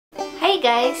Hey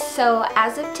guys, so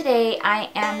as of today I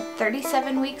am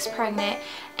 37 weeks pregnant,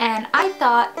 and I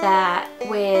thought that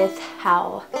with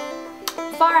how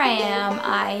far I am,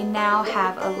 I now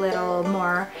have a little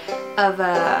more of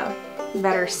a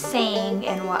better saying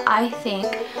in what I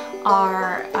think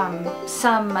are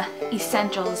some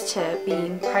essentials to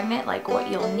being pregnant, like what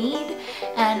you'll need.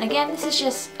 And again, this is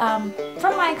just from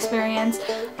my experience.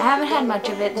 I haven't had much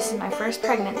of it. This is my first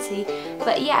pregnancy,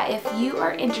 but yeah, if you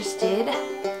are interested,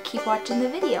 keep watching the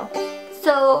video.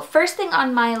 So first thing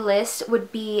on my list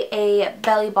would be a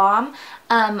belly balm.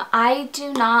 I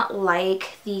do not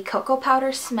like the cocoa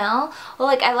powder smell. Well,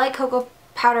 like, I like cocoa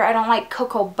powder, I don't like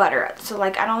cocoa butter. So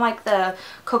like, I don't like the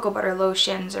cocoa butter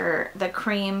lotions or the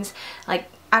creams. Like,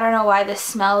 I don't know why this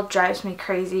smell drives me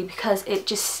crazy, because it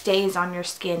just stays on your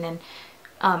skin and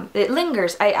it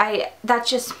lingers. That's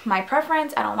just my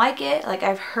preference. I don't like it. Like,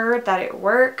 I've heard that it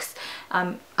works.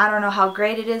 I don't know how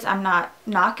great it is. I'm not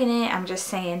knocking it. I'm just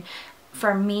saying,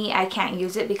 for me, I can't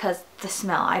use it because the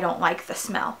smell. I don't like the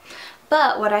smell.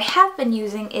 But what I have been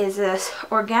using is this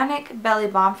organic belly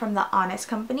balm from the Honest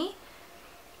Company.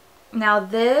 Now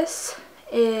this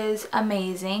is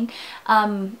amazing.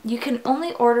 You can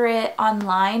only order it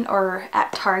online or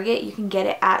at Target. You can get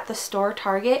it at the store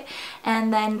Target,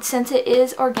 and then since it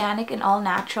is organic and all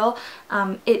natural,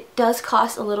 it does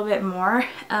cost a little bit more.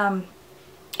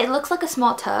 It looks like a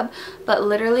small tub, but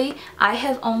literally I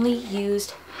have only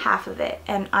used half of it,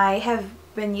 and I have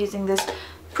been using this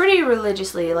pretty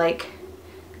religiously. Like,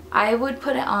 I would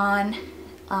put it on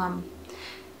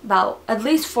about at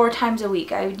least 4 times a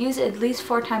week. I would use it at least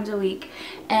 4 times a week,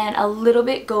 and a little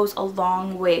bit goes a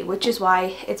long way, which is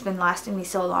why it's been lasting me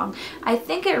so long. I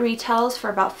think it retails for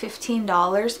about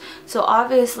 $15, so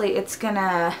obviously it's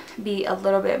gonna be a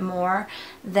little bit more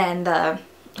than the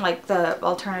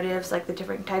alternatives, like the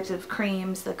different types of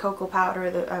creams, the cocoa powder,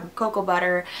 the cocoa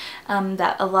butter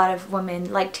that a lot of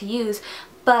women like to use.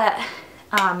 But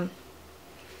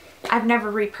I've never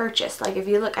repurchased. Like, if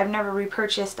you look, I've never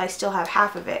repurchased. I still have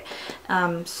half of it.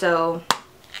 So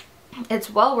it's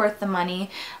well worth the money.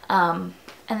 And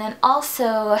then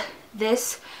also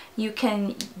this, you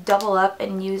can double up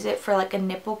and use it for like a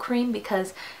nipple cream,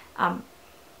 because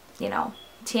you know,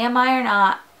 TMI or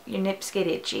not, your nips get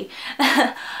itchy.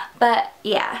 But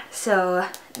yeah, so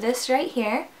this right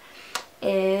here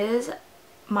is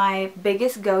my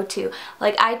biggest go-to.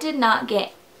 Like, I did not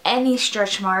get any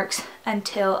stretch marks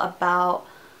until about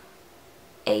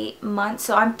 8 months.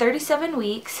 So I'm 37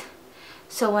 weeks.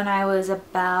 So when I was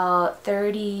about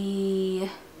 32,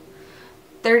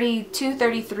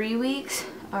 33 weeks,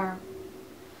 or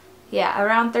yeah,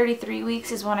 around 33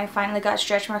 weeks is when I finally got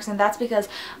stretch marks, and that's because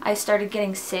I started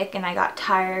getting sick and I got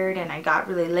tired and I got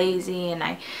really lazy, and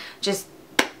I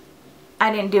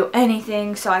didn't do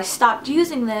anything, so I stopped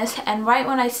using this. And right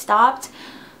when I stopped,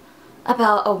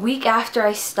 about a week after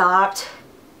I stopped,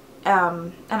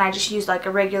 and I just used like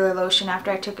a regular lotion after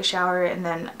I took a shower, and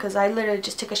then, because I literally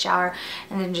just took a shower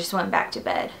and then just went back to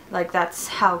bed. Like, that's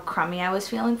how crummy I was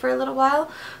feeling for a little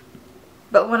while.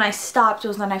 But when I stopped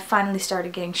was when I finally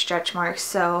started getting stretch marks.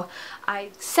 So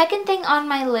second thing on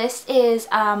my list is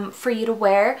for you to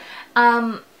wear.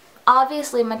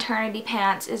 Obviously maternity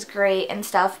pants is great and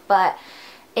stuff, but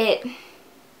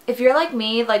if you're like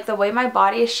me, like the way my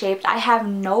body is shaped, I have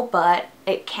no butt.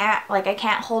 I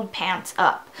can't hold pants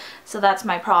up. So that's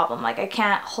my problem. Like, I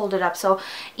can't hold it up. So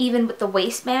even with the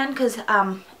waistband, because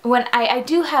when I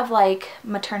do have like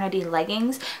maternity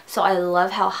leggings, so I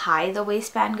love how high the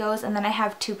waistband goes, and then I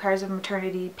have 2 pairs of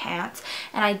maternity pants,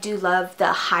 and I do love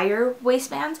the higher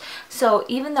waistbands. So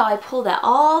even though I pull that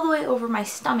all the way over my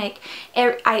stomach,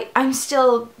 I'm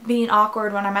still being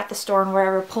awkward when I'm at the store and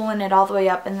wherever, pulling it all the way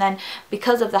up, and then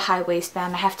because of the high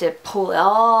waistband I have to pull it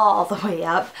all the way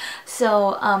up. So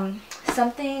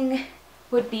something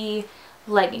would be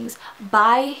leggings.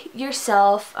 Buy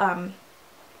yourself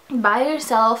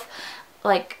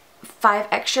like 5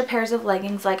 extra pairs of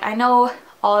leggings. Like, I know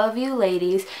all of you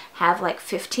ladies have like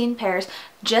 15 pairs.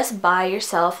 Just buy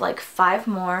yourself like 5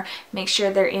 more. Make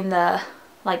sure they're in the,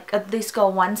 like, at least go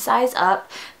 1 size up,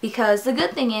 because the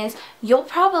good thing is you'll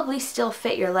probably still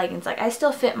fit your leggings. Like, I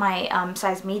still fit my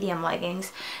size medium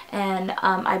leggings, and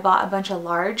I bought a bunch of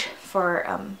large for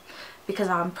because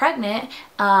I'm pregnant,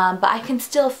 but I can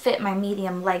still fit my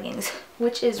medium leggings,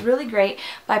 which is really great.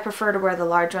 But I prefer to wear the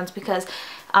large ones because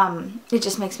it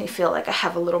just makes me feel like I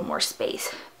have a little more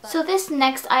space. So this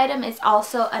next item is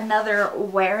also another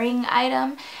wearing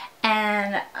item,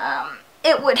 and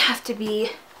it would have to be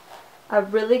a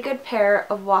really good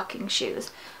pair of walking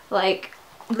shoes. Like,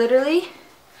 literally,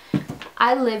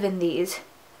 I live in these.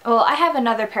 well, I have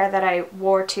another pair that I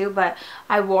wore too, but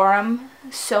I wore them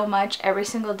so much every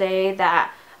single day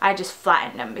that I just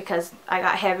flattened them because I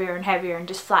got heavier and heavier and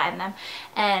just flattened them.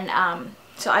 And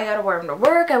so I gotta wear them to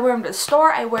work, I wear them to the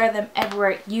store, I wear them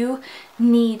everywhere. You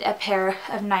need a pair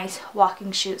of nice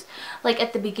walking shoes. Like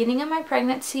at the beginning of my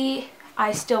pregnancy,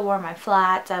 I still wore my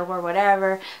flats, I wore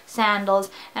whatever,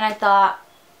 sandals, and I thought,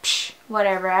 psh,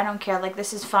 whatever, I don't care, like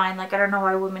this is fine. Like I don't know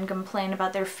why women complain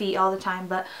about their feet all the time,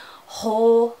 but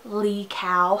holy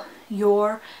cow,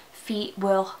 your feet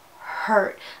will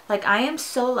hurt. Like I am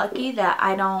so lucky that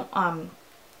I don't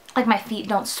like my feet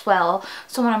don't swell,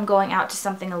 so when I'm going out to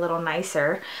something a little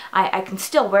nicer, I can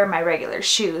still wear my regular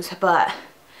shoes, but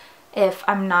if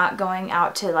I'm not going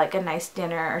out to like a nice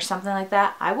dinner or something like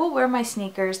that, I will wear my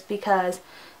sneakers because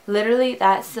literally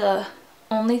that's the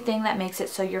only thing that makes it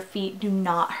so your feet do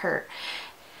not hurt.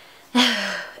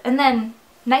 And then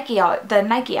the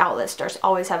Nike outlet stores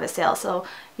always have a sale, so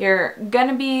you're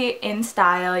gonna be in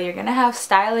style, you're gonna have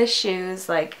stylish shoes.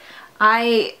 Like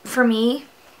for me,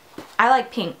 I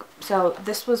like pink, so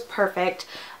this was perfect.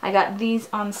 I got these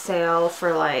on sale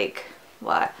for like,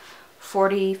 what,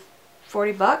 40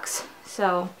 bucks?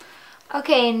 So,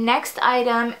 okay, next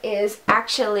item is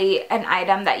actually an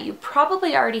item that you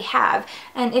probably already have,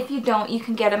 and if you don't, you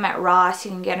can get them at Ross,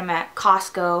 you can get them at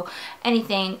Costco,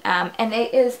 anything, and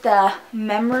it is the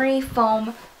memory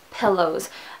foam pillows.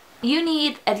 You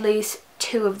need at least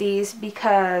 2 of these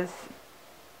because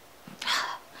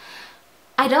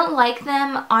I don't like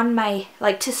them on my,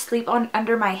 like to sleep on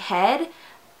under my head,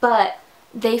 but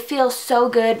they feel so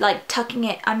good like tucking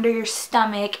it under your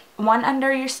stomach, one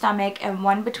under your stomach and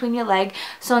one between your leg.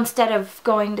 So instead of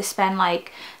going to spend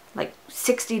like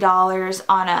 $60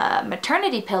 on a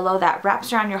maternity pillow that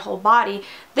wraps around your whole body,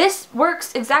 this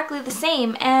works exactly the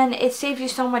same, and it saves you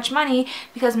so much money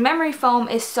because memory foam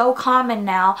is so common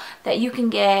now that you can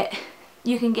get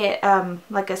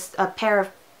like a pair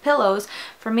of pillows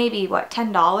for maybe what,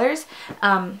 $10.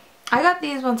 I got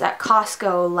these ones at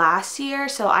Costco last year,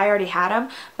 so I already had them,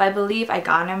 but I believe I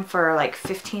got them for like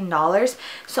 $15.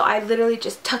 So I literally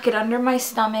just tuck it under my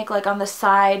stomach, like on the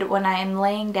side when I'm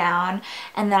laying down,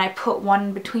 and then I put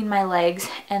one between my legs,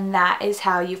 and that is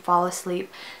how you fall asleep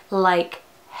like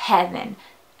heaven.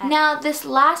 Now this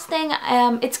last thing,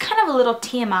 it's kind of a little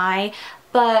TMI,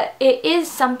 but it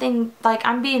is something, like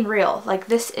I'm being real, like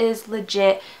this is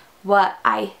legit what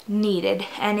I needed,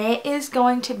 and it is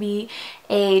going to be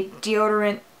a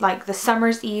deodorant, like the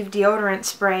Summer's Eve deodorant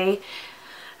spray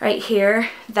right here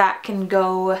that can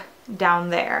go down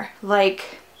there.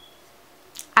 Like,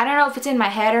 I don't know if it's in my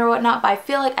head or whatnot, but I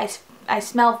feel like I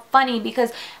smell funny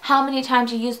because how many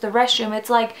times you use the restroom, it's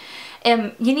like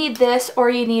you need this or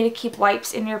you need to keep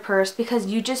wipes in your purse because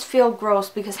you just feel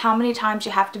gross because how many times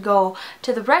you have to go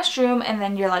to the restroom and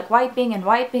then you're like wiping and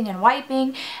wiping and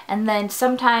wiping, and then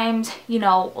sometimes, you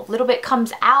know, a little bit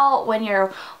comes out when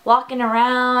you're walking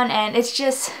around, and it's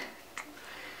just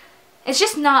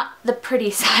not the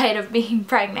pretty side of being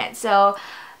pregnant. So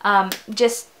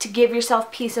just to give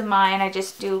yourself peace of mind, I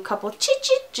just do a couple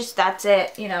chit-chit, just that's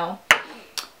it, you know.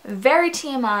 Very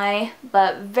TMI,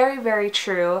 but very, very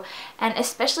true. And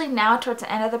especially now towards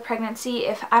the end of the pregnancy,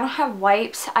 if I don't have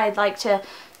wipes, I'd like to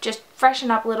just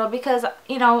freshen up a little because,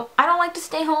 you know, I don't like to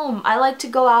stay home. I like to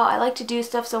go out, I like to do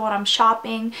stuff, so when I'm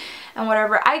shopping and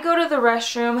whatever, I go to the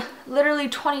restroom literally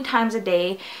 20 times a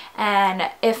day,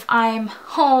 and if I'm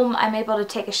home, I'm able to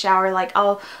take a shower.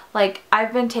 Like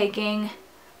I've been taking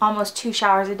almost 2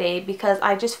 showers a day because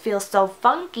I just feel so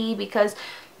funky because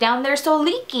down there so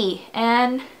leaky,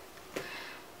 and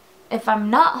if I'm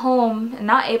not home and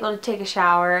not able to take a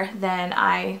shower, then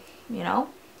I, you know,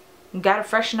 gotta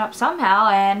freshen up somehow,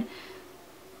 and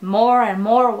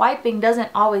more wiping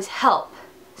doesn't always help.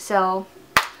 So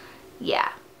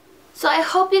yeah. So I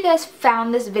hope you guys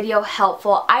found this video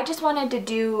helpful. I just wanted to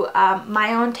do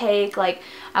my own take. Like,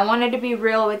 I wanted to be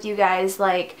real with you guys.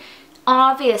 Like,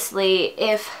 obviously,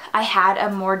 if I had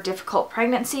a more difficult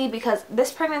pregnancy, because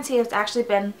this pregnancy has actually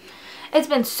been, it's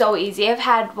been so easy. I've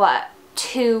had, what,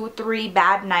 2-3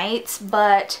 bad nights,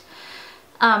 but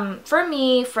for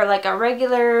me, for like a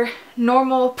regular,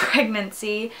 normal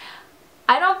pregnancy,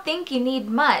 I don't think you need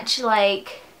much.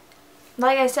 Like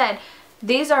I said,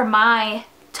 these are my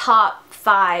top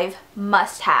 5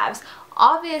 must-haves.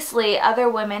 Obviously, other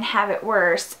women have it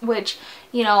worse, which,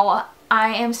 you know, I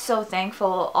am so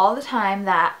thankful all the time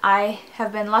that I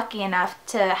have been lucky enough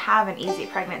to have an easy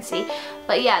pregnancy.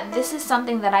 But yeah, this is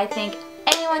something that I think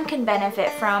anyone can benefit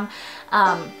from.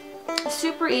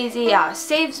 Super easy,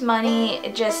 saves money.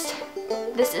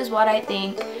 This is what I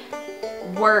think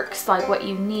works, like what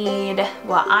you need,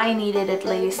 what I needed at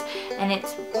least, and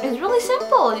it's really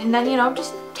simple. And then, you know,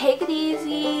 just take it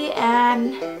easy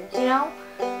and, you know,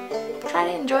 try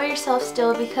to enjoy yourself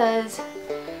still, because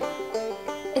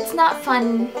it's not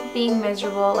fun being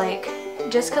miserable. Like,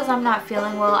 just because I'm not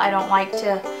feeling well, I don't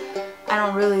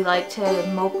really like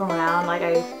to mope around. Like,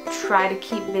 I try to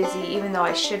keep busy, even though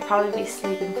I should probably be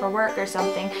sleeping for work or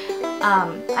something.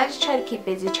 I just try to keep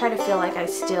busy, try to feel like I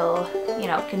still, you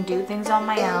know, can do things on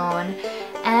my own.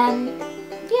 And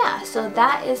yeah, so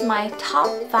that is my top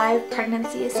 5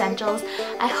 pregnancy essentials.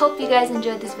 I hope you guys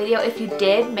enjoyed this video. If you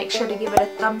did, make sure to give it a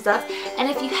thumbs up. And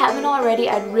if you haven't already,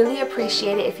 I'd really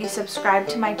appreciate it if you subscribe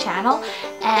to my channel.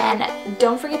 And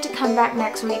don't forget to come back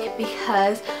next week,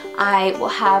 because I will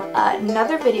have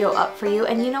another video up for you.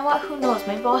 And you know what? Who knows?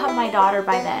 Maybe I'll have my daughter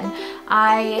by then.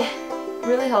 I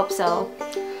really hope so.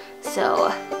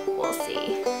 So, we'll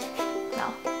see.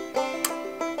 No.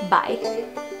 Bye.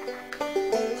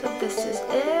 So this is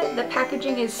it. The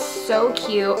packaging is so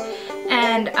cute.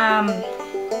 And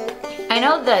I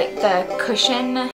know the cushion